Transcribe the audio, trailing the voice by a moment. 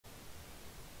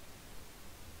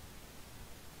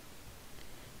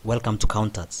Welcome to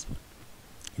Counters.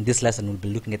 In this lesson we'll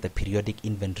be looking at the periodic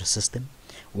inventory system,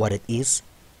 what it is,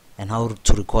 and how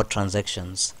to record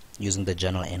transactions using the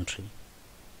journal entry.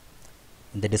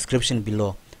 In the description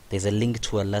below there's a link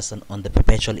to a lesson on the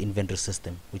perpetual inventory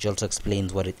system, which also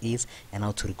explains what it is and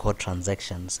how to record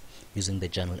transactions using the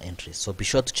journal entries. So be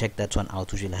sure to check that one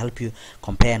out, which will help you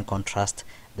compare and contrast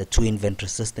the two inventory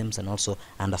systems and also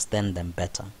understand them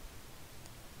better.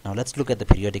 Now let's look at the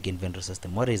periodic inventory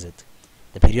system. What is it?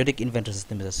 The periodic inventory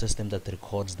system is a system that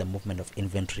records the movement of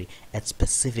inventory at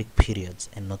specific periods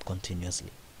and not continuously.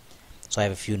 So I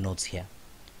have a few notes here.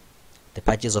 The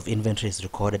purchase of inventory is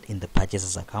recorded in the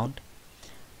purchases account.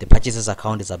 The purchases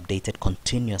account is updated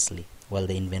continuously while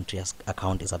the inventory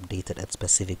account is updated at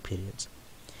specific periods.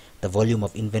 The volume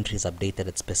of inventory is updated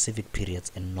at specific periods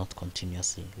and not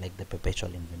continuously, like the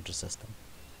perpetual inventory system.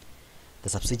 The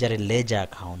subsidiary ledger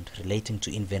account relating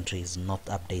to inventory is not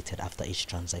updated after each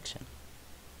transaction.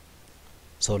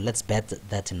 So let's bear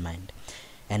that in mind.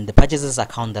 And the purchases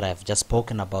account that I've just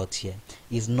spoken about here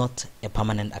is not a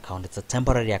permanent account. It's a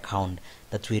temporary account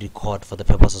that we record for the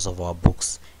purposes of our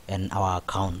books and our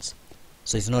accounts.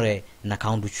 So it's not an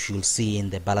account which you'll see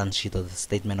in the balance sheet or the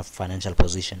statement of financial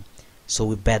position. So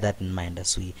we bear that in mind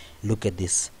as we look at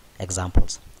these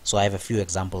examples. So I have a few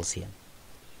examples here.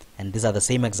 And these are the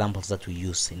same examples that we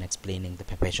use in explaining the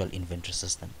perpetual inventory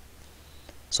system.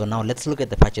 So now let's look at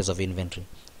the purchase of inventory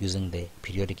using the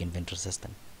periodic inventory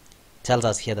system. It tells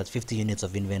us here that 50 units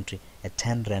of inventory at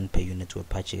 10 Rand per unit were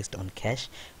purchased on cash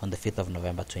on the 5th of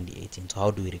November 2018. So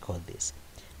how do we record this?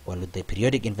 Well, with the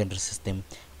periodic inventory system,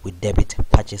 we debit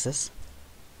purchases,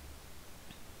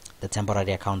 the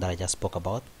temporary account that I just spoke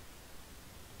about.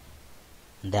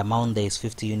 And the amount there is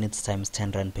 50 units times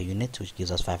 10 Rand per unit, which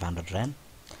gives us 500 Rand.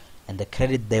 And the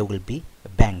credit there will be a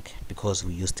bank because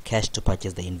we used cash to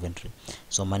purchase the inventory.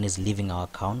 So money is leaving our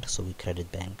account, so we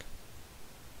credit bank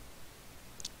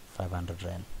 500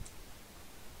 Rand.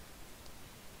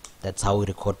 That's how we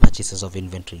record purchases of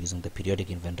inventory using the periodic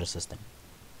inventory system.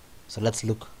 So let's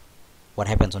look what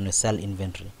happens when we sell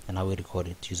inventory and how we record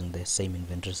it using the same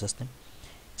inventory system.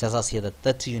 It tells us here that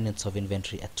 30 units of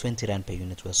inventory at 20 Rand per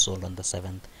unit were sold on the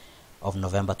 7th of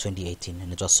November 2018,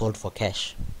 and it was sold for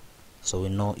cash. So we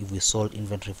know if we sold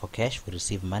inventory for cash, we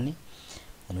receive money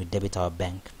and we debit our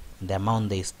bank. And the amount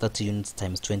there is 30 units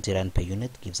times 20 Rand per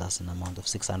unit, gives us an amount of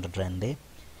 600 Rand there.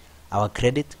 Our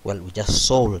credit, well, we just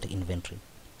sold inventory,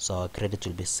 so our credit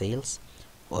will be sales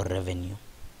or revenue.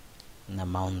 And the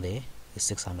amount there is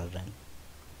 600 Rand.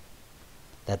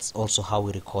 That's also how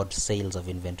we record sales of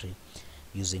inventory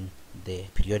using the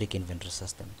periodic inventory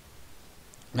system.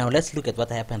 Now let's look at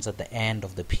what happens at the end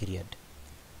of the period.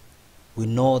 We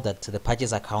know that the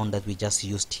purchase account that we just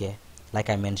used here, like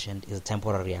I mentioned, is a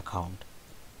temporary account.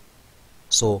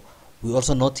 So we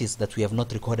also notice that we have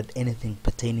not recorded anything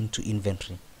pertaining to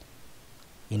inventory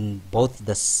in both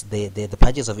the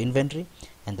purchase of inventory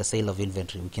and the sale of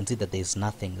inventory. We can see that there is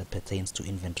nothing that pertains to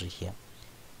inventory here.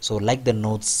 So like the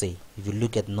notes say, if you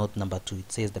look at note number 2,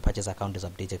 it says the purchase account is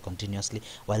updated continuously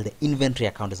while the inventory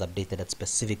account is updated at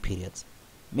specific periods,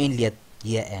 mainly at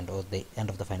year end or the end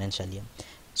of the financial year.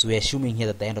 So we're assuming here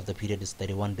that the end of the period is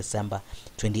 31 December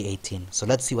 2018. So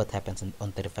let's see what happens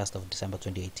on 31st of December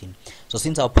 2018. So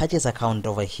since our purchase account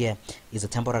over here is a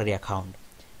temporary account,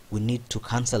 we need to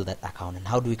cancel that account. And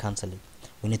how do we cancel it?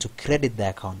 We need to credit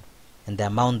the account, and the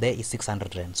amount there is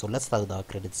 600 Rand. So let's start with our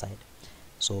credit side.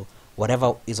 So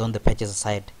whatever is on the purchase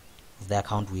side of the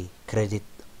account, we credit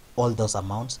all those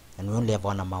amounts, and we only have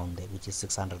one amount there, which is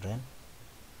 600 Rand.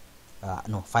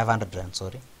 500 Rand,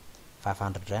 sorry.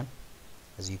 500 Rand.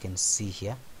 As you can see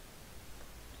here,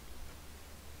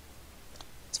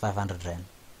 it's 500 Rand.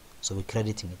 So we're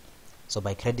crediting it. So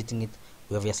by crediting it,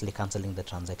 we're obviously cancelling the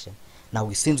transaction.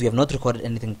 Now, since we have not recorded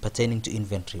anything pertaining to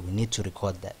inventory, we need to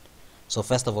record that. So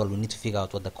first of all, we need to figure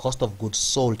out what the cost of goods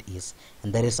sold is,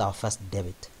 and that is our first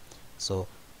debit. So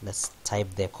let's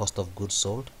type the cost of goods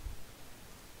sold.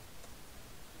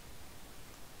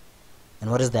 And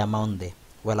what is the amount there?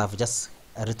 Well, I've just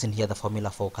written here the formula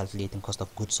for calculating cost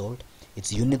of goods sold.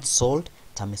 It's units sold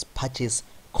times purchase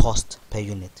cost per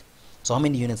unit. So how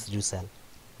many units did you sell?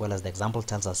 Well, as the example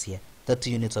tells us here, 30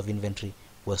 units of inventory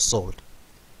were sold.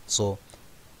 So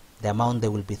the amount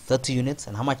there will be 30 units.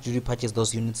 And how much did you purchase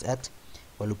those units at?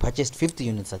 Well, we purchased 50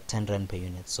 units at 10 Rand per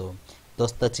unit. So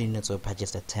those 30 units were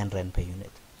purchased at 10 Rand per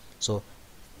unit. So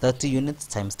 30 units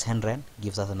times 10 Rand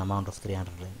gives us an amount of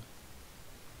 300 Rand.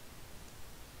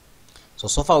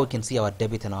 So far we can see our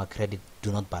debit and our credit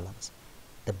do not balance.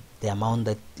 The amount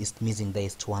that is missing there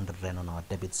is 200 Rand on our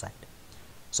debit side.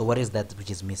 So what is that which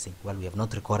is missing? Well, we have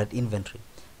not recorded inventory,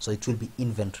 so it will be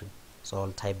inventory. So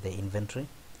I'll type the inventory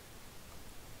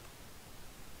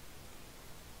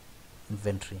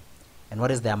inventory. And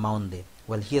what is the amount there?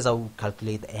 Well, here's how we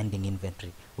calculate the ending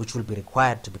inventory, which will be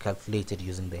required to be calculated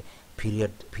using the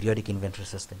periodic inventory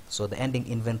system. So the ending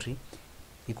inventory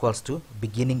equals to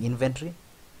beginning inventory.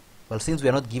 Well, since we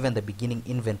are not given the beginning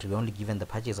inventory, we're only given the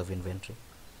purchase of inventory,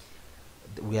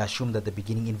 we assume that the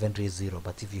beginning inventory is 0.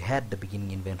 But if you had the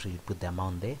beginning inventory, you put the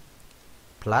amount there,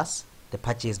 plus the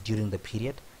purchase during the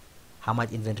period. How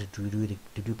much inventory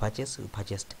did we purchase? We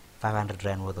purchased 500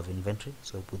 Rand worth of inventory,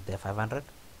 so we put there 500,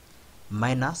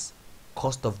 minus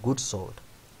cost of goods sold.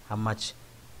 How much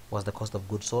was the cost of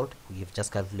goods sold? We have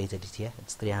just calculated it here.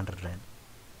 It's 300 Rand,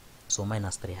 so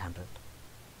minus 300,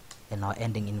 and our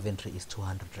ending inventory is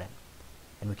 200 Rand.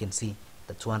 And we can see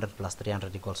that 200 plus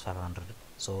 300 equals 500,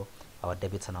 so our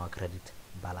debits and our credit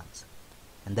balance.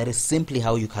 And that is simply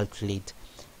how you calculate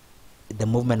the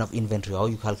movement of inventory,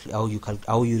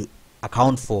 how you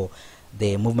account for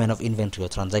the movement of inventory or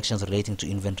transactions relating to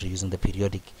inventory using the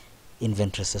periodic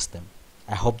inventory system.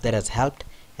 I hope that has helped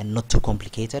and not too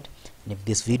complicated. And if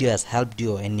this video has helped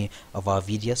you or any of our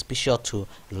videos, be sure to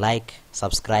like,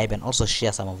 subscribe, and also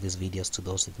share some of these videos to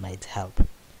those it might help.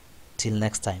 Till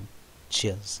next time,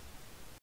 cheers.